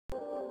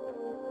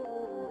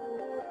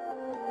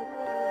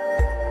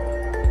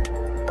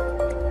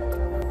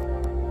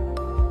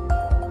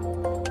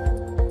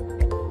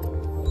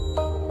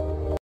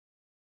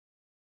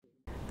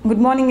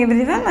Good morning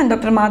everyone. I'm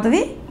Dr. Madhavi,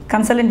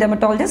 consultant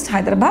dermatologist,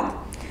 Hyderabad.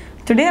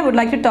 Today I would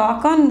like to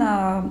talk on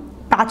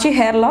patchy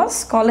hair loss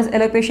called as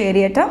alopecia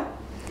areata.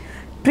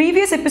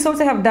 Previous episodes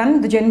I have done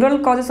the general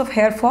causes of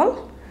hair fall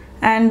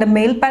and the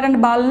male pattern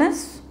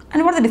baldness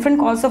and what are the different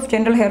causes of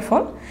general hair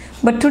fall.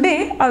 But today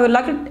I would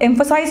like to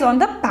emphasize on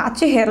the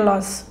patchy hair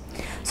loss.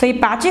 So ఈ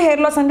patchy hair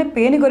loss అంటే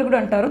పేని గొరుగుడు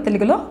అంటారు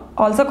తెలుగులో,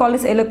 also called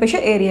as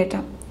alopecia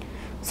areata.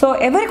 So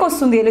ఎవరికి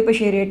వస్తుంది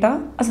alopecia areata,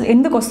 అసలు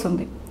ఎందుకు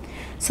వస్తుంది?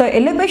 సో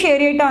alopecia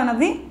areata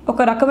అనేది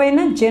ఒక రకమైన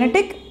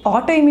జెనెటిక్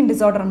ఆటోఇమ్యూన్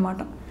డిజార్డర్ అనమాట.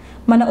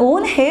 మన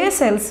ఓన్ హెయిర్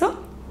సెల్స్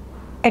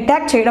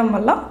అటాక్ చేయడం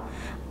వల్ల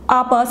ఆ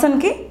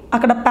పర్సన్కి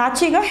అక్కడ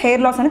ప్యాచీగా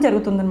హెయిర్ లాస్ అనేది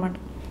జరుగుతుందన్నమాట.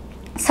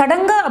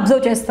 సడన్గా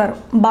అబ్జర్వ్ చేస్తారు.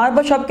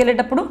 బార్బర్ షాప్కి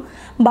వెళ్ళేటప్పుడు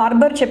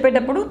బార్బర్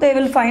చెప్పేటప్పుడు they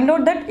will find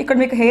out that ఇక్కడ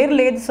మీకు హెయిర్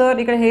లేదు సార్,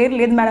 ఇక్కడ హెయిర్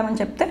లేదు మేడం అని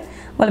చెప్తే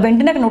వాళ్ళు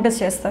వెంటనే అక్కడ నోటీస్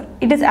చేస్తారు.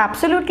 ఇట్ ఈస్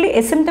అబ్సల్యూట్లీ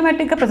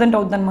ఎసిమ్టమాటిక్గా ప్రజెంట్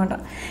అవుతుంది అనమాట.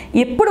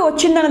 ఎప్పుడు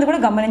వచ్చిందన్నది కూడా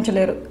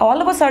గమనించలేరు.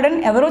 ఆల్ ఆఫ్ అ సడన్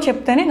ఎవరో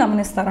చెప్తేనే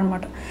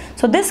గమనిస్తారనమాట.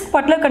 So this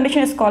particular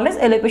condition is called as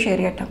alopecia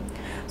areata.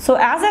 So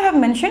as I have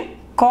mention,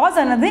 cause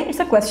అనేది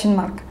it's a question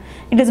mark.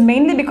 It is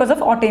mainly because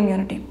of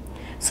autoimmunity.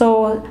 So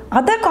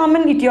other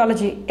common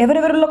etiology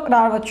ఎవరెవరిలో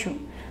రావచ్చు,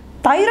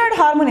 thyroid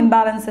hormone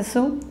imbalances,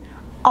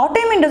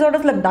 autoimmune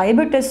disorders like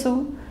diabetes,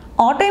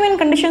 autoimmune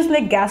conditions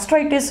like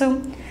gastritis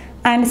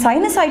and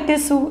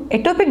sinusitis,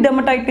 atopic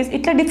dermatitis,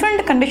 ఇట్లా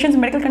different conditions,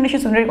 medical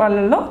conditions ఉండే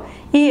వాళ్ళల్లో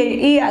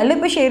ఈ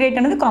alopecia areata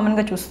అనేది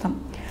కామన్గా చూస్తాం.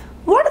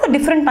 What are the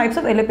different types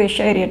of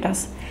alopecia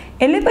areatas?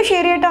 alopecia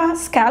areata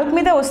scalp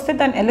మీద వస్తే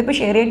దాన్ని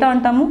alopecia areata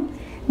అంటాము.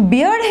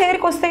 బియర్డ్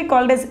హెయిర్కి వస్తే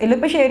called as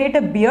alopecia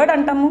areata beard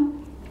అంటాము.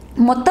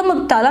 మొత్తం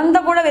తలంతా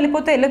కూడా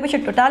వెళ్ళిపోతే alopecia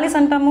totalis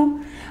అంటాము.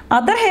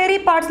 Other hairy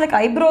parts like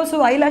eyebrows,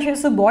 I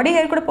lashes, body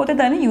hair కూడా పోతే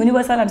దాన్ని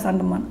యూనివర్సల్ అని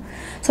అంటాం మనం.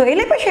 సో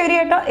alopecia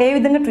areata ఏ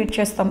విధంగా ట్రీట్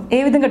చేస్తాం, ఏ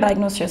విధంగా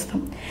డయాగ్నోస్ చేస్తాం?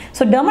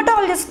 సో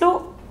డెర్మటాలజిస్టు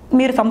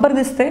మీరు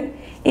సంప్రదిస్తే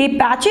ఈ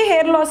ప్యాచీ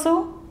హెయిర్ లాస్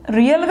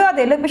రియల్గా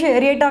అది alopecia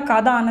areata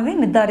కాదా అన్నది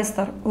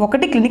నిర్ధారిస్తారు.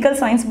 ఒకటి క్లినికల్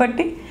సైన్స్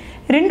బట్టి,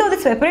 రెండోది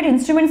సెపరేట్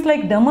ఇన్స్ట్రుమెంట్స్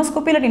లైక్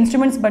డెర్మోస్కోపీ లాంటి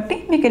ఇన్స్ట్రుమెంట్స్ బట్టి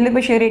మీకు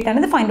alopecia areata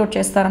అనేది ఫైండ్ అవుట్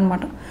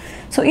చేస్తారనమాట.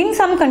 So in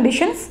some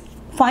conditions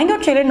find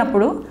out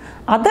చేయలేనప్పుడు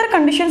other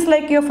conditions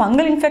like your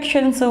fungal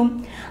infections,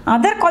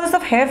 other causes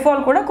of hair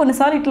fall కూడా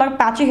కొన్నిసార్లు ఇట్లా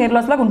ప్యాచీ హెయిర్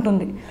లాస్ లాగా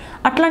ఉంటుంది.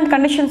 అట్లాంటి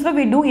కండిషన్స్లో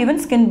we do even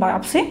skin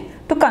biopsy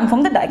to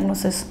confirm the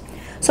diagnosis.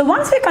 So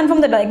once we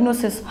confirm the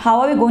diagnosis, how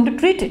are we going to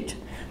treat it?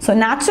 So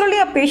naturally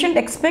a patient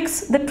expects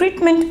the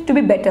treatment to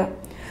be better.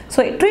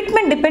 So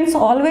treatment depends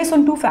always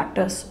on 2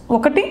 factors.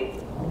 ఒకటి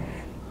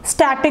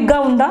స్టాటిక్గా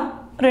ఉందా,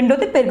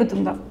 రెండోది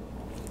పెరుగుతుందా.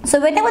 So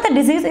when ever the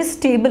disease is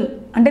stable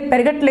అంటే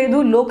పెరగట్లేదు,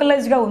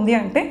 లోకలైజ్డ్గా ఉంది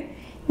అంటే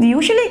we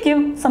usually give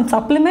some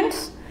supplements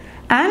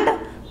and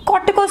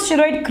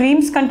corticosteroid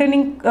creams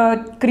containing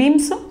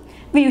creams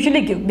we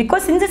usually give,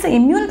 because since it's an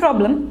immune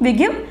problem we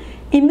give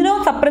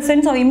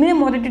immunosuppressants or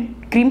immunomodulated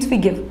creams we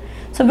give.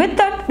 So with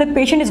that the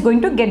patient is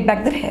going to get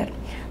back their hair,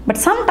 but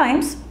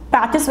sometimes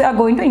patches are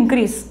going to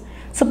increase.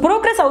 So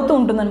progress అవుతూ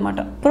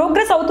ఉంటుందన్నమాట.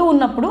 Progress అవుతూ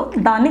ఉన్నప్పుడు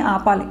దాన్ని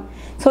ఆపాలి.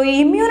 So ఈ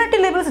immunity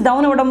levels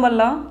down అవ్వడం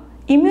వల్ల,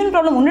 immune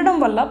problem ఉండడం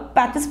వల్ల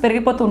ప్యాచెస్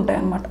పెరిగిపోతూ ఉంటాయి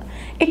అన్నమాట.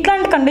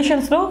 ఇట్లాంటి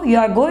కండిషన్స్లో you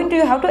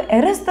have to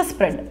arrest the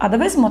spread,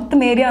 otherwise మొత్తం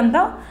ఏరియా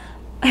అంతా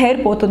హెయిర్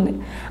పోతుంది.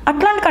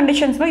 అట్లాంటి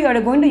కండిషన్స్లో you are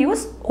going to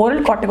use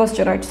oral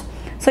corticosteroids.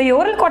 So ఈ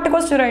ఓరల్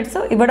కార్టికోస్టెరాయిడ్స్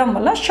ఇవ్వడం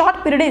వల్ల షార్ట్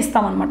పీరియడే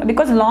ఇస్తామన్నమాట,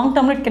 బికాజ్ లాంగ్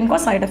టర్మ్లో it can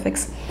cause side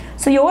effects.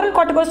 So ఈ ఓరల్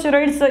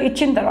కార్టికోస్టెరాయిడ్స్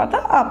ఇచ్చిన తర్వాత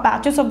ఆ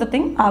patches of the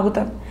thing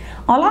ఆగుతారు.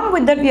 Along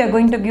with that we are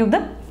going to give the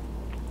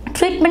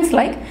treatments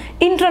like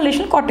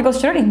ఇంట్రాలేషనల్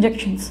corticosteroid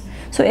injections.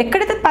 So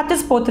ఎక్కడైతే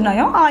patches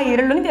పోతున్నాయో ఆ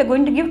ఏరియాలోని we are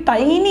going to give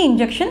tiny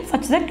injection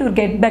such that to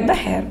get back the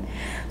hair.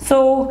 So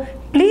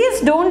please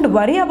don't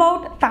worry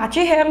about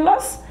patchy hair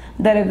loss.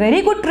 There are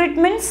very good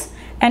treatments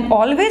and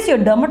always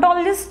your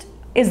dermatologist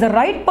is the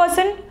right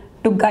person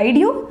to guide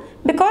you,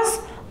 because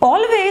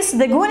always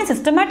they go in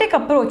systematic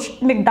approach.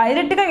 మీకు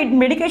డైరెక్ట్గా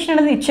medication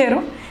అనేది ఇచ్చారు,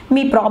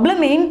 మీ problem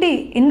ఏంటి,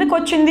 ఎందుకు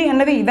వచ్చింది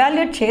అన్నవి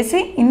evaluate చేసి,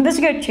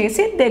 investigate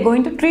చేసి they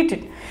going to treat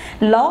it.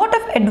 Lot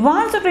of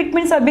advanced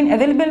treatments have been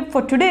available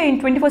for today in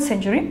 21st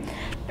century.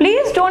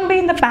 Please don't be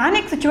in the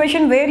panic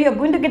situation where you are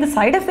going to get the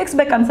side effects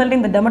by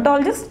consulting the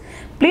dermatologist.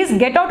 Please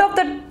get out of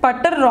that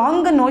utter wrong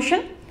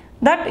notion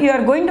that you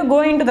are going to go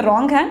into the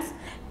wrong hands.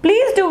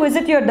 Please do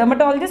visit your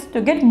dermatologist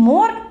to get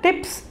more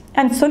tips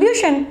and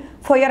solution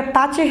for your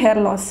patchy hair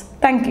loss.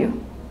 Thank you.